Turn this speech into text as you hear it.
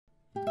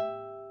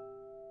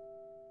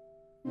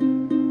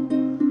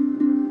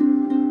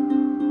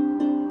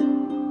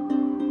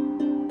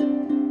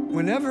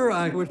Whenever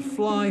I would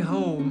fly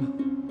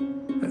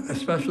home,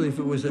 especially if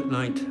it was at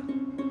night,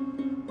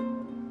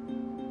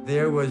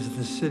 there was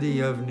the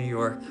city of New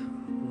York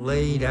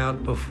laid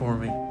out before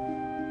me.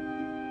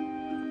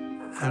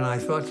 And I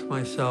thought to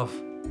myself,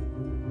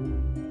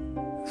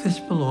 this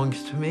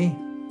belongs to me.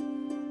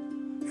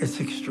 It's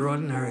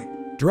extraordinary.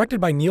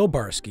 Directed by Neil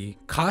Barsky,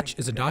 Koch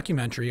is a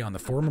documentary on the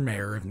former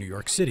mayor of New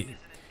York City.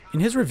 In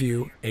his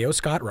review, A.O.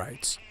 Scott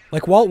writes,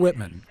 like Walt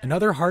Whitman,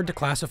 another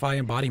hard-to-classify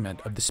embodiment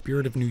of the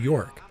spirit of New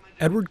York,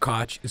 Edward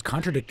Koch is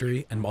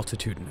contradictory and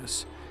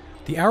multitudinous.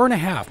 The hour and a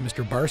half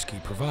Mr.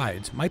 Barsky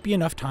provides might be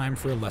enough time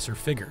for a lesser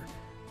figure.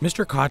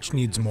 Mr. Koch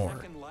needs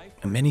more.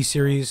 A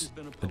miniseries,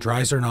 a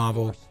Dreiser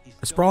novel,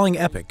 a sprawling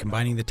epic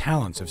combining the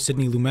talents of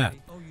Sidney Lumet,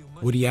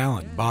 Woody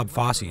Allen, Bob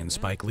Fosse, and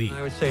Spike Lee.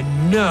 I would say,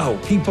 no,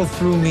 people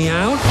threw me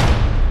out,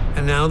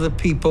 and now the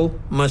people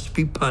must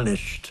be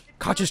punished.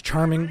 Koch is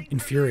charming,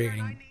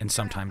 infuriating, and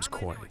sometimes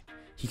coy.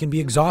 He can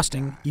be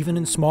exhausting, even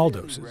in small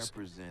doses,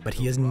 but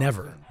he has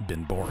never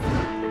been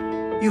boring.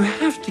 You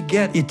have to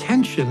get the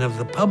attention of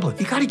the public.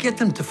 You got to get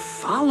them to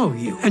follow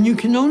you. And you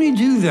can only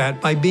do that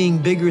by being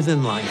bigger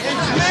than life.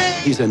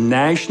 He's a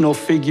national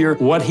figure.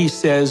 What he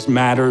says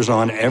matters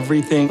on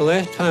everything. The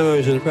last time I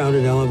was in a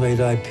crowded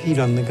elevator, I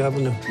peed on the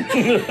governor.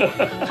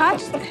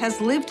 Koch has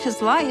lived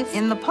his life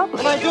in the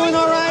public. Am I doing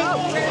all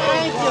right?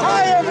 Thank you.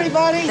 Hi,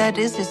 everybody. That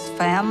is his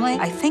family.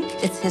 I think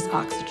it's his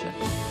oxygen.